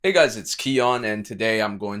Hey guys, it's Keon, and today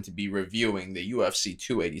I'm going to be reviewing the UFC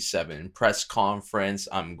 287 press conference.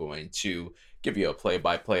 I'm going to give you a play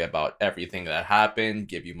by play about everything that happened,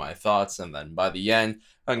 give you my thoughts, and then by the end,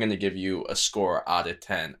 I'm going to give you a score out of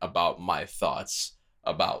 10 about my thoughts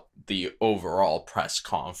about the overall press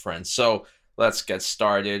conference. So let's get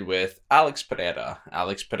started with Alex Pereira.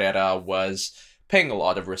 Alex Pereira was paying a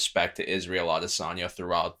lot of respect to Israel Adesanya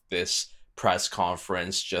throughout this press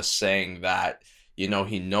conference, just saying that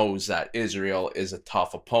he knows that Israel is a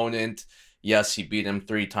tough opponent. Yes, he beat him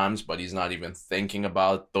 3 times, but he's not even thinking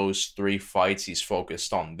about those 3 fights. He's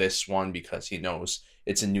focused on this one because he knows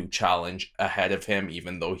it's a new challenge ahead of him.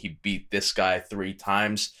 Even though he beat this guy 3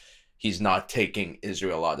 times, he's not taking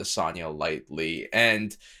Israel Adesanya lightly.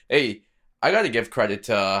 And hey, I got to give credit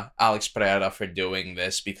to Alex Pereira for doing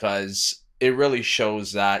this because it really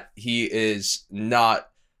shows that he is not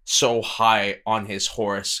so high on his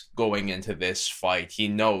horse going into this fight. He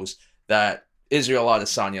knows that Israel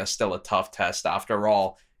Adesanya is still a tough test. After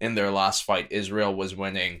all, in their last fight, Israel was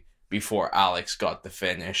winning before Alex got the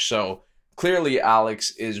finish. So clearly,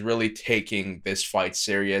 Alex is really taking this fight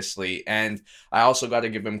seriously. And I also got to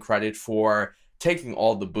give him credit for taking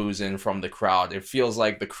all the boos in from the crowd. It feels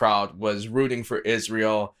like the crowd was rooting for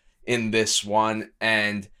Israel in this one.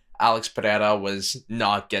 And Alex Pereira was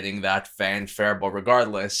not getting that fanfare, but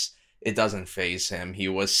regardless, it doesn't faze him. He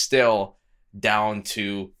was still down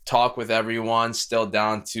to talk with everyone, still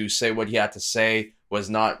down to say what he had to say,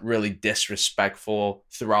 was not really disrespectful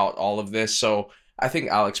throughout all of this. So I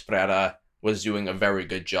think Alex Pereira was doing a very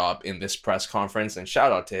good job in this press conference, and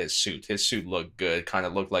shout out to his suit. His suit looked good, kind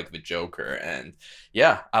of looked like the Joker, and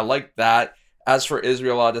yeah, I like that. As for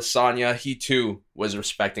Israel Adesanya, he too was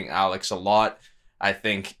respecting Alex a lot. I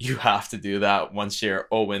think you have to do that once you're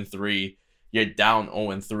 0-3. You're down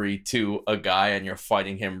 0-3 to a guy and you're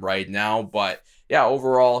fighting him right now. But yeah,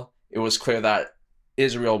 overall, it was clear that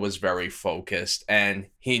Israel was very focused and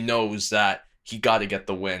he knows that he got to get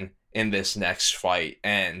the win in this next fight.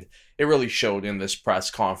 And it really showed in this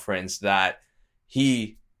press conference that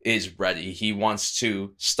he is ready. He wants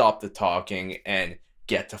to stop the talking and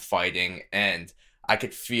get to fighting. And I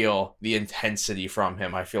could feel the intensity from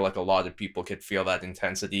him. I feel like a lot of people could feel that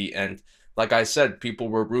intensity. And like I said, people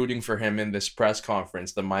were rooting for him in this press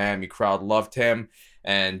conference. The Miami crowd loved him,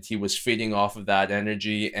 and he was feeding off of that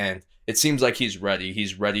energy. And it seems like he's ready.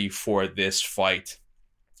 He's ready for this fight.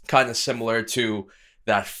 Kind of similar to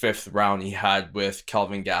that 5th round he had with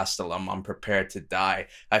Kelvin Gastelum. I'm prepared to die.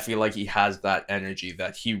 I feel like he has that energy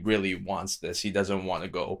that he really wants this. He doesn't want to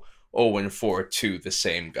go 0-4 to the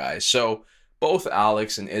same guy. So both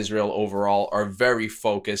Alex and Israel overall are very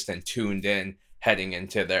focused and tuned in heading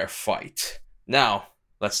into their fight. Now,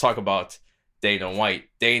 let's talk about Dana White.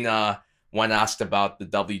 Dana, when asked about the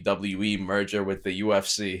WWE merger with the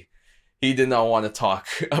UFC, he did not want to talk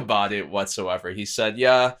about it whatsoever. He said,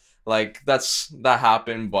 yeah, like that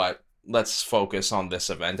happened, but let's focus on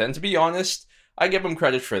this event. And to be honest, I give him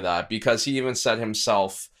credit for that because he even said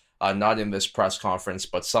himself, not in this press conference,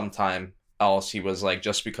 but sometime else, he was like,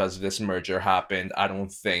 just because this merger happened, I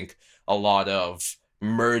don't think a lot of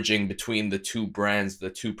merging between the two brands, the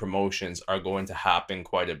two promotions are going to happen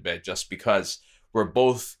quite a bit. Just because we're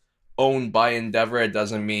both owned by Endeavor, it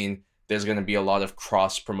doesn't mean there's going to be a lot of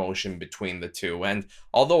cross promotion between the two. And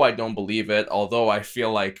although I don't believe it, although I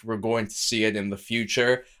feel like we're going to see it in the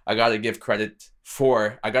future, I got to give credit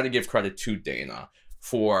to Dana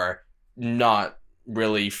for not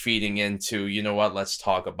really feeding into, let's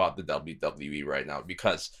talk about the WWE right now,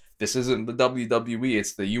 because this isn't the WWE,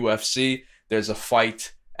 it's the UFC. There's a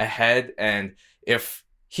fight ahead, and if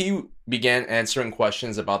he began answering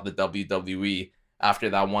questions about the WWE after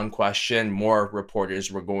that one question, more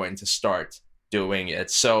reporters were going to start doing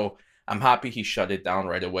it. So I'm happy he shut it down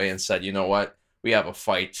right away and said, you know what, we have a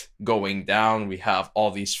fight going down, we have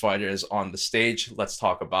all these fighters on the stage, let's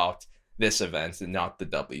talk about this event and not the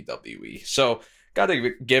WWE. So gotta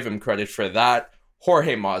give him credit for that.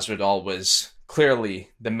 Jorge Masvidal was clearly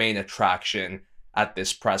the main attraction at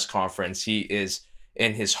this press conference. He is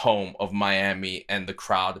in his home of Miami, and the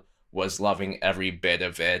crowd was loving every bit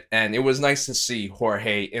of it. And it was nice to see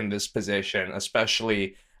Jorge in this position,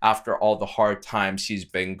 especially after all the hard times he's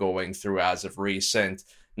been going through as of recent,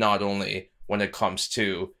 not only when it comes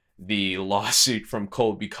to the lawsuit from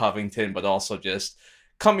Colby Covington, but also just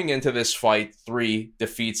coming into this fight, 3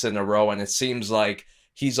 defeats in a row, and it seems like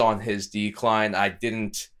he's on his decline. I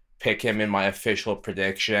didn't pick him in my official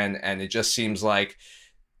prediction, and it just seems like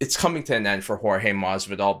it's coming to an end for Jorge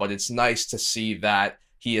Masvidal, but it's nice to see that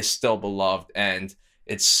he is still beloved, and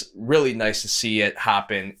it's really nice to see it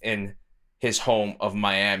happen in his home of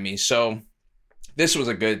Miami. So this was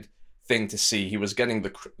a good thing to see. He was getting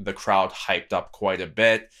the crowd hyped up quite a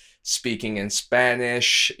bit, speaking in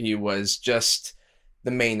Spanish. He was just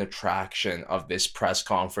the main attraction of this press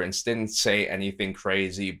conference. Didn't say anything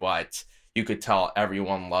crazy, but you could tell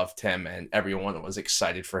everyone loved him and everyone was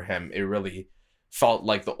excited for him. It really felt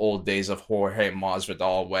like the old days of Jorge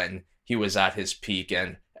Masvidal when he was at his peak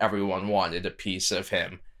and everyone wanted a piece of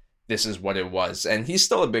him. This is what it was. And he's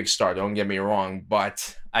still a big star, don't get me wrong,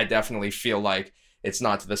 but I definitely feel like it's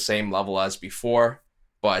not to the same level as before.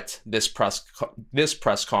 But this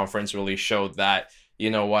press conference really showed that, you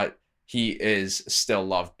know what, he is still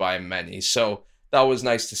loved by many. So that was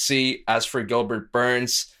nice to see. As for Gilbert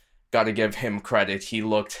Burns, got to give him credit. He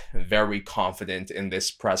looked very confident in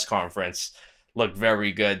this press conference. Looked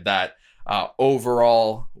very good. That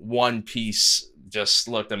overall one piece just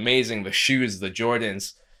looked amazing. The shoes, the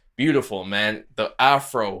Jordans, beautiful, man. The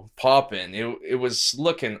afro popping. It was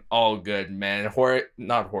looking all good, man.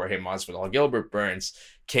 Not Jorge Masvidal. Gilbert Burns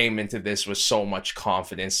came into this with so much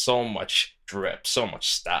confidence, so much drip, so much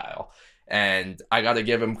style. And I got to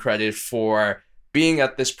give him credit for being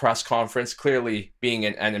at this press conference, clearly being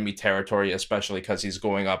in enemy territory, especially because he's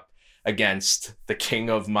going up against the King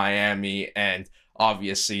of Miami. And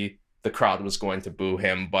obviously the crowd was going to boo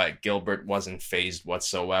him, but Gilbert wasn't fazed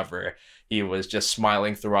whatsoever. He was just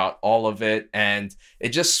smiling throughout all of it. And it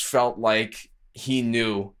just felt like he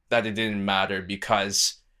knew that it didn't matter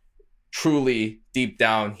because truly deep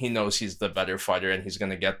down, he knows he's the better fighter and he's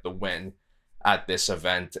going to get the win at this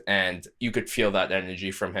event. And you could feel that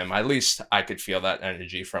energy from him. At least I could feel that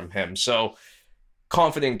energy from him. So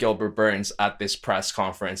confident Gilbert Burns at this press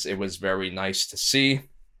conference. It was very nice to see.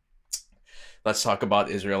 Let's talk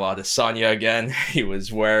about Israel Adesanya again. He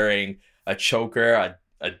was wearing a choker,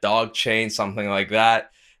 a dog chain, something like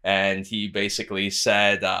that. And he basically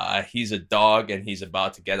said he's a dog and he's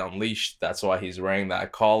about to get unleashed. That's why he's wearing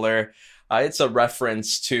that collar. It's a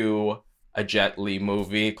reference to a Jet Li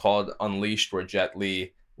movie called Unleashed, where Jet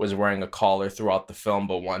Li was wearing a collar throughout the film.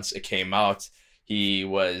 But once it came out, he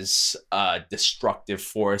was a destructive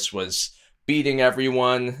force, was beating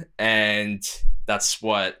everyone. And that's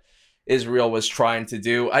what Israel was trying to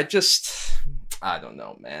do. I don't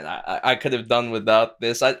know, man. I could have done without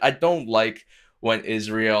this. I don't like when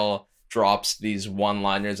Israel drops these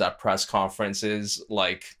one-liners at press conferences.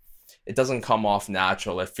 Like, it doesn't come off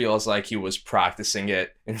natural. It feels like he was practicing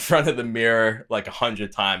it in front of the mirror like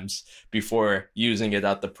 100 times before using it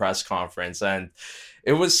at the press conference. And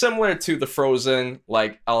it was similar to the Frozen,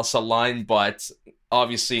 like, Elsa line, but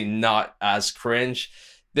obviously not as cringe.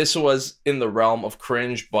 This was in the realm of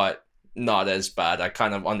cringe, but not as bad. I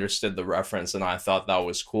kind of understood the reference and I thought that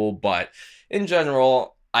was cool. But in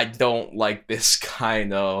general, I don't like this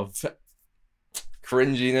kind of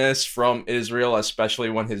cringiness from Israel, especially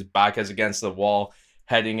when his back is against the wall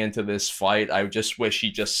heading into this fight. I just wish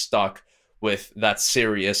he just stuck with that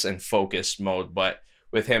serious and focused mode. But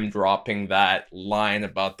with him dropping that line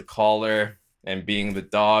about the collar and being the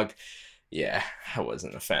dog, yeah, I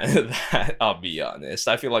wasn't a fan of that. I'll be honest.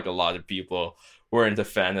 I feel like a lot of people weren't a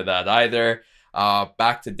fan of that either.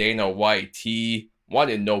 Back to Dana White. He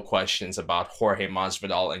wanted no questions about Jorge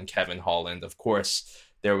Masvidal and Kevin Holland. Of course,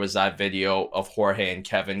 there was that video of Jorge and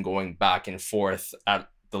Kevin going back and forth at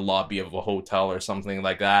the lobby of a hotel or something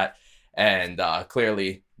like that. And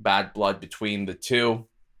clearly bad blood between the two.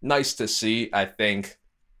 Nice to see. I think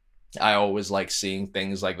I always like seeing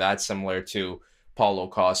things like that, similar to Paulo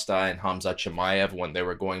Costa and Hamza Chimaev when they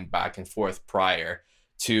were going back and forth prior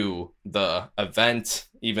to the event,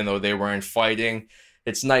 even though they weren't fighting.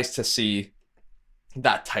 It's nice to see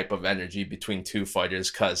that type of energy between two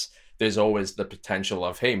fighters because there's always the potential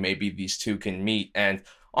of, hey, maybe these two can meet. And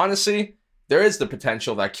honestly, there is the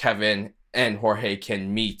potential that Kevin and Jorge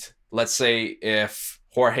can meet. Let's say if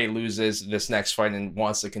Jorge loses this next fight and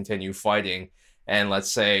wants to continue fighting, and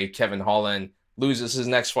let's say Kevin Holland loses his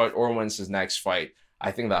next fight or wins his next fight,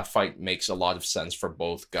 I think that fight makes a lot of sense for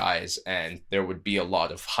both guys, and there would be a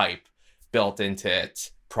lot of hype built into it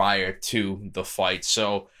prior to the fight.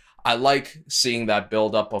 So I like seeing that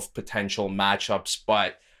buildup of potential matchups,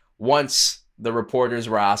 but once the reporters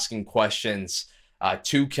were asking questions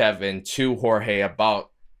to Kevin, to Jorge about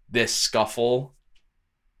this scuffle,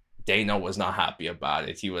 Dana was not happy about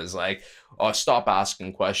it. He was like, oh, stop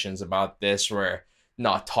asking questions about this. We're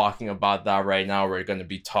not talking about that right now. We're going to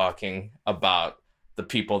be talking about the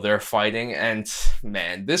people they're fighting. And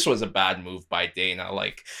man, this was a bad move by Dana.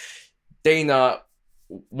 Like, Dana,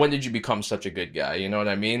 when did you become such a good guy? You know what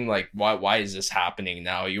I mean? Like, why is this happening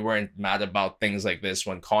now? You weren't mad about things like this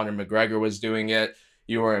when Conor McGregor was doing it.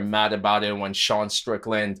 You weren't mad about it when Sean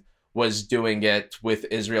Strickland was doing it with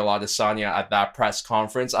Israel Adesanya at that press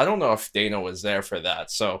conference. I don't know if Dana was there for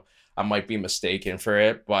that, so I might be mistaken for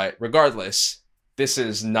it. But regardless, this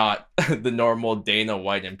is not the normal Dana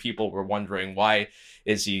White, and people were wondering why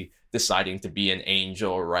is he deciding to be an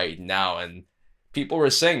angel right now. And people were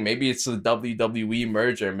saying maybe it's the WWE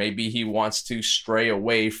merger. Maybe he wants to stray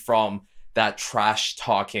away from that trash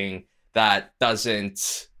talking that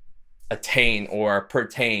doesn't attain or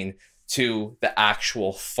pertain to the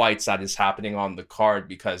actual fights that is happening on the card,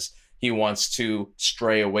 because he wants to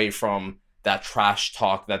stray away from that trash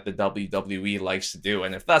talk that the WWE likes to do.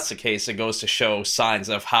 And if that's the case, it goes to show signs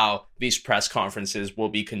of how these press conferences will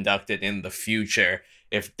be conducted in the future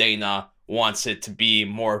if Dana wants it to be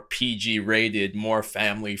more PG rated, more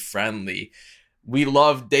family friendly. We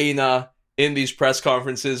love Dana in these press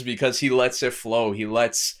conferences because he lets it flow. He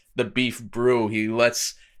lets the beef brew. He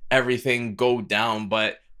lets everything go down.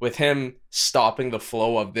 But with him stopping the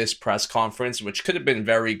flow of this press conference, which could have been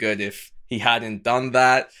very good if he hadn't done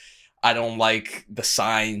that, I don't like the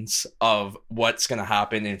signs of what's going to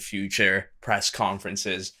happen in future press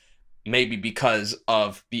conferences, maybe because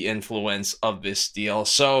of the influence of this deal.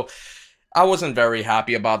 So I wasn't very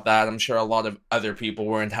happy about that. I'm sure a lot of other people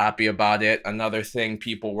weren't happy about it. Another thing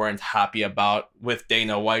people weren't happy about with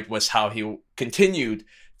Dana White was how he continued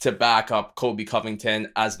to back up Colby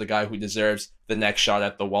Covington as the guy who deserves the next shot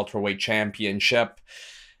at the welterweight championship.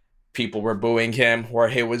 People were booing him.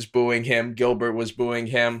 Jorge was booing him. Gilbert was booing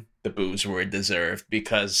him. The boos were deserved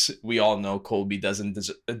because we all know Colby doesn't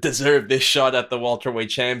deserve this shot at the welterweight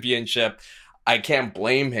championship. I can't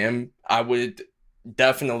blame him. I would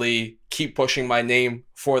definitely keep pushing my name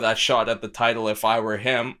for that shot at the title if I were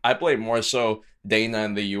him. I blame more so Dana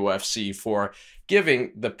and the UFC for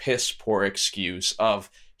giving the piss poor excuse of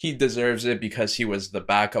he deserves it because he was the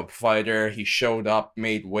backup fighter. He showed up,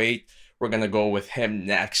 made weight. We're going to go with him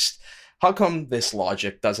next. How come this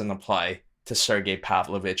logic doesn't apply to Sergey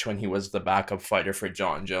Pavlovich when he was the backup fighter for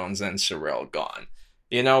John Jones and Ciryl Gane?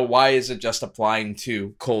 You know, why is it just applying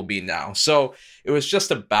to Colby now? So it was just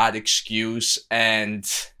a bad excuse. And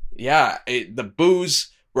yeah, the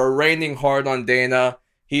boos were raining hard on Dana.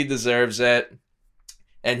 He deserves it.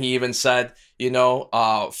 And he even said,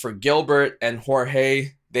 for Gilbert and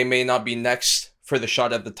Jorge, they may not be next for the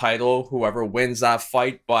shot at the title, whoever wins that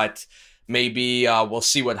fight, but maybe we'll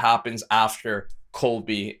see what happens after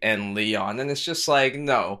Colby and Leon. And it's just like,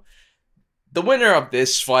 no. The winner of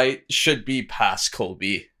this fight should be past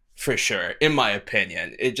Colby, for sure, in my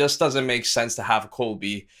opinion. It just doesn't make sense to have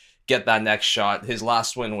Colby get that next shot. His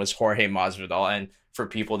last win was Jorge Masvidal, and for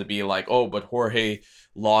people to be like, oh, but Jorge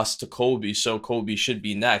lost to Colby, so Colby should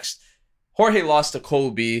be next. Jorge lost to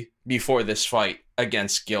Colby before this fight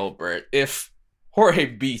against Gilbert. If Jorge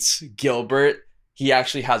beats Gilbert, he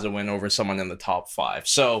actually has a win over someone in the top 5.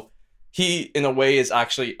 So he, in a way, is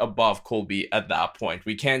actually above Colby at that point.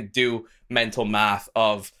 We can't do mental math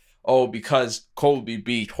of, oh, because Colby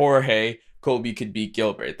beat Jorge, Colby could beat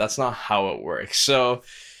Gilbert. That's not how it works. So,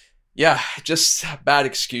 yeah, just bad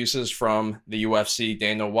excuses from the UFC,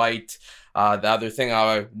 Dana White. The other thing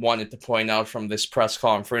I wanted to point out from this press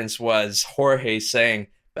conference was Jorge saying,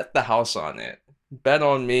 bet the house on it. Bet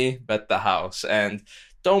on me, bet the house. And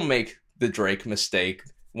don't make the Drake mistake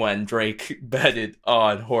when Drake betted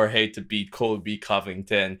on Jorge to beat Colby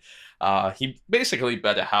Covington. He basically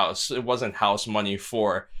bet a house. It wasn't house money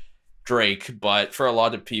for Drake, but for a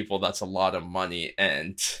lot of people, that's a lot of money,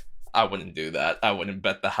 and I wouldn't do that. I wouldn't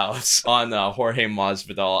bet the house on Jorge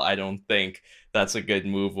Masvidal. I don't think that's a good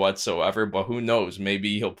move whatsoever, but who knows?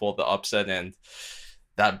 Maybe he'll pull the upset, and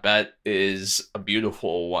that bet is a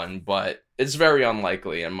beautiful one, but it's very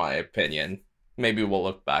unlikely in my opinion. Maybe we'll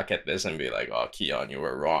look back at this and be like, oh, Keon, you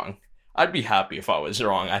were wrong. I'd be happy if I was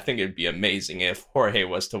wrong. I think it'd be amazing if Jorge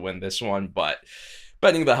was to win this one, but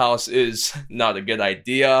betting the house is not a good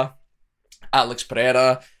idea. Alex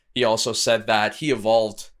Pereira, he also said that he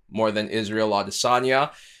evolved more than Israel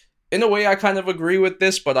Adesanya. In a way, I kind of agree with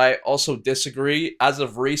this, but I also disagree. As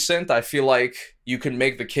of recent, I feel like you can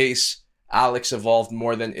make the case Alex evolved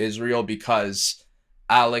more than Israel because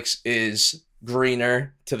Alex is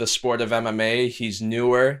greener to the sport of MMA. He's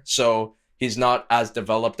newer, so he's not as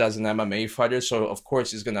developed as an MMA fighter. So, of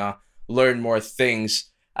course, he's going to learn more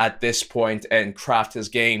things at this point and craft his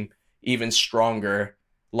game even stronger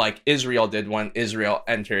like Israel did when Israel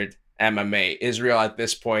entered MMA. Israel at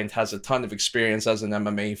this point has a ton of experience as an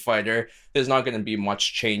MMA fighter. There's not going to be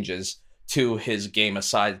much changes to his game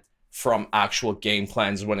aside from actual game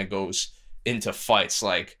plans when it goes into fights,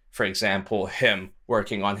 like, for example, him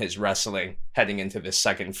working on his wrestling heading into this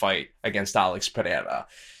second fight against Alex Pereira.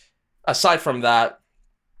 Aside from that,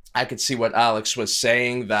 I could see what Alex was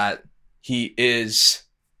saying, that he is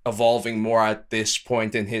evolving more at this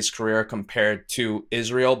point in his career compared to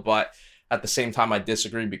Israel. But at the same time, I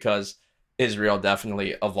disagree because Israel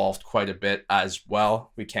definitely evolved quite a bit as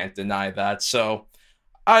well. We can't deny that. So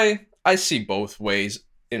I see both ways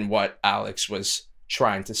in what Alex was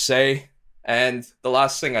trying to say. And the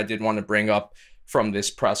last thing I did want to bring up from this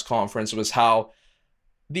press conference was how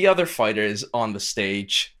the other fighters on the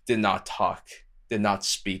stage did not talk, did not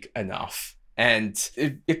speak enough. And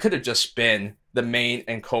it could have just been the main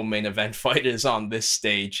and co-main event fighters on this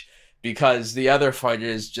stage, because the other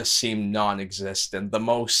fighters just seemed non-existent. The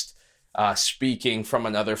most speaking from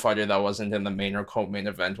another fighter that wasn't in the main or co-main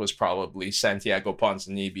event was probably Santiago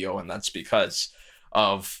Ponzinibbio, and that's because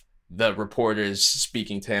of the reporters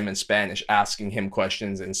speaking to him in Spanish, asking him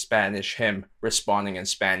questions in Spanish, him responding in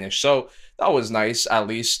Spanish. So that was nice, at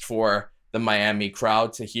least for the Miami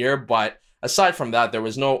crowd to hear. But aside from that, there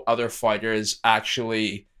was no other fighters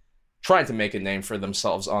actually trying to make a name for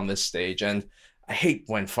themselves on this stage. And I hate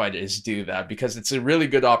when fighters do that, because it's a really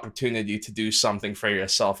good opportunity to do something for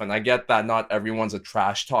yourself. And I get that not everyone's a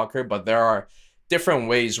trash talker, but there are different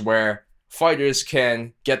ways where fighters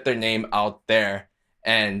can get their name out there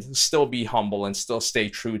and still be humble and still stay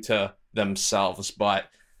true to themselves. But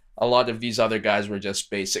a lot of these other guys were just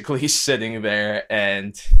basically sitting there,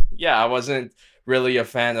 and yeah, I wasn't really a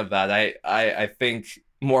fan of that. I think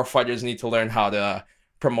more fighters need to learn how to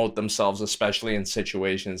promote themselves, especially in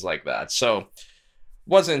situations like that. So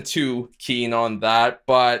wasn't too keen on that.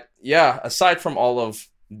 But yeah, aside from all of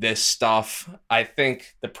this stuff, I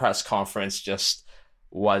think the press conference just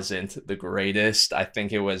wasn't the greatest. I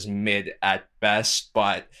think it was mid at best,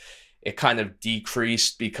 but it kind of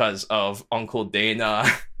decreased because of Uncle Dana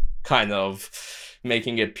kind of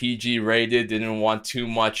making it PG rated, didn't want too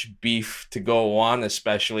much beef to go on,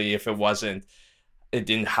 especially if it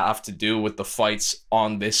didn't have to do with the fights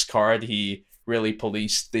on this card. He really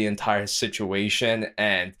policed the entire situation,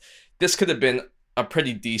 and this could have been a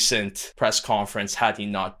pretty decent press conference had he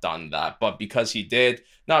not done that. But because he did,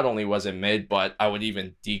 not only was it mid, but I would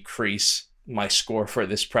even decrease my score for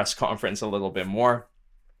this press conference a little bit more.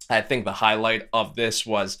 I think the highlight of this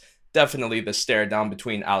was definitely the stare down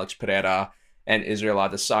between Alex Pereira and Israel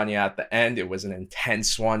Adesanya at the end. It was an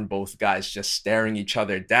intense one. Both guys just staring each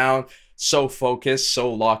other down, so focused,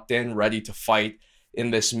 so locked in, ready to fight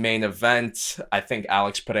in this main event. I think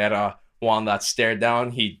Alex Pereira won that stare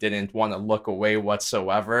down. He didn't want to look away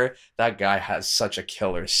whatsoever. That guy has such a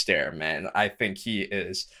killer stare, man. I think he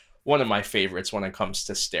is one of my favorites when it comes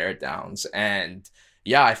to stare downs. And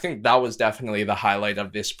yeah, I think that was definitely the highlight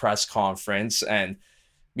of this press conference. And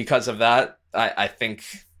because of that, I think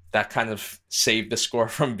that kind of saved the score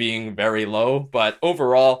from being very low. But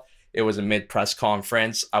overall, it was a mid press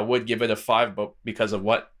conference. I would give it a 5, but because of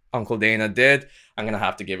what Uncle Dana did, I'm going to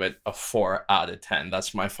have to give it a 4 out of 10.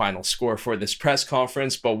 That's my final score for this press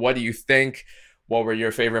conference. But what do you think? What were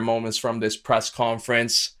your favorite moments from this press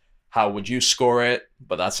conference? How would you score it?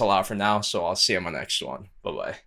 But that's a lot for now, so I'll see you on my next one. Bye-bye.